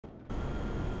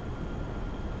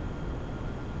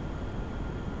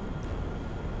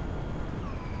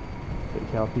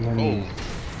Take out the enemies.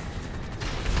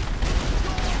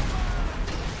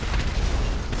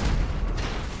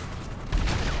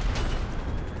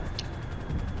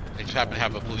 They just happen to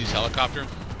have a police helicopter.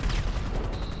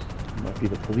 Might be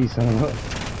the police, I don't know.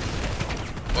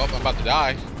 Well, I'm about to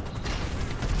die.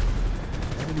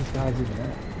 Where are these guys even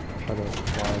at? Try to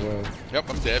fly away. Yep,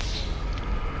 I'm dead.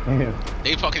 Damn.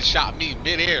 They fucking shot me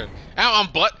mid-air. How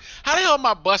the hell am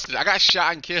I busted? I got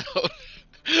shot and killed.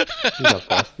 You got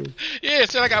busted? Yeah,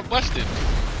 it said I got busted.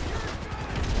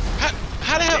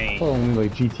 How the hell? Oh, only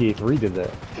like GTA 3 did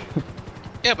that.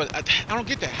 Yeah, but I don't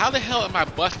get that. How the hell am I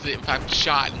busted if I'm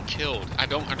shot and killed? I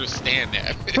don't understand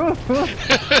that.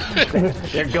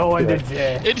 You're going to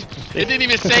jail. It didn't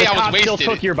even say I was wasted.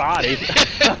 Still took your body.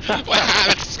 Wow,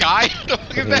 that's Sky? What the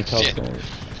fuck is that shit?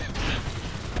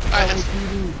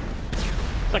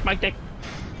 It's like my dick.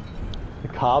 The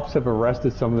cops have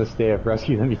arrested some of the staff,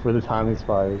 rescued them before the time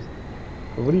expires.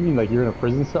 But what do you mean, like you're in a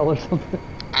prison cell or something?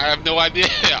 I have no idea.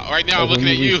 Right now, I'm Like looking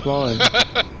at you.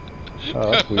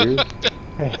 Oh, that's weird.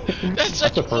 That's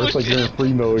That's the first, like you're in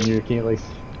free mode and you can't like.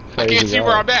 I can't see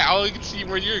where I'm at. I only can see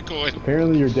where you're going.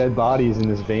 Apparently, your dead body is in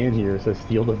this van here. It says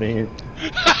steal the van.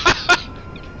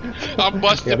 I'm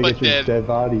busted but get your dead. Dead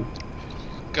body.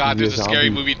 God, there's a Zombie. Scary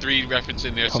Movie 3 reference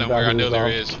in there Come somewhere. back I know with there a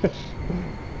is.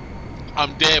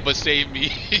 I'm dead, but save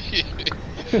me.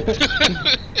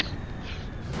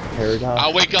 Paradox.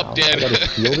 I'll wake up dead. I gotta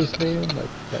steal this van? Like,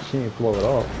 that can't blow it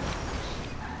up.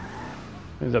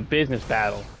 It was a business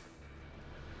battle.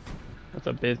 That's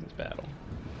a business battle.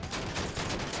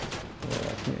 Yeah,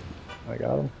 I can't. I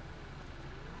got him.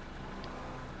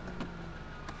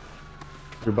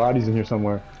 Your body's in here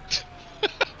somewhere.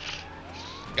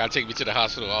 Gotta take me to the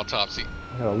hospital, autopsy.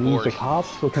 I gotta lose the cops?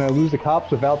 So can I lose the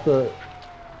cops without the...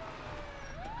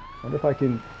 I wonder if I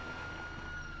can...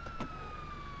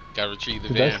 Gotta retrieve the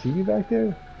Did van. I see you back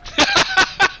there?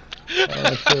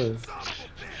 That's good.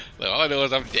 Look, all I know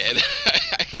is I'm dead.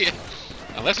 I can't,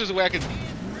 unless there's a way I can...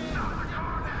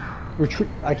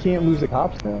 I can't lose the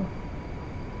cops now?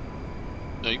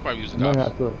 No, you can probably use the I'm gonna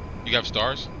cops. have to... You have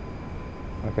stars?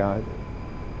 Okay.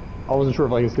 I wasn't sure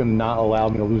if like it's gonna not allow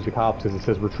me to lose the cops because it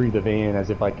says retrieve the van, as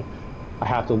if like I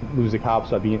have to lose the cops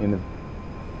by being in the...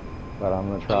 But I'm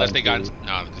gonna try. Unless they got...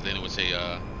 Nah, because then it would say, you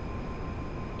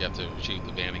have to retrieve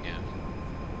the van again.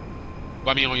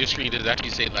 But I mean, on your screen, does it actually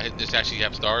say, like, does it actually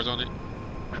have stars on it?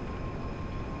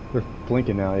 They're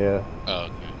blinking now, yeah. Oh,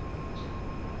 okay.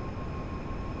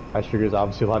 I figure it's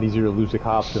obviously a lot easier to lose the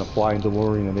cops in a flying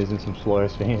DeLorean than it is in some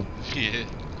slow-ass van. Yeah.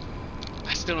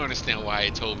 I still don't understand why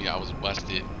it told me I was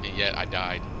busted, and yet I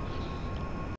died.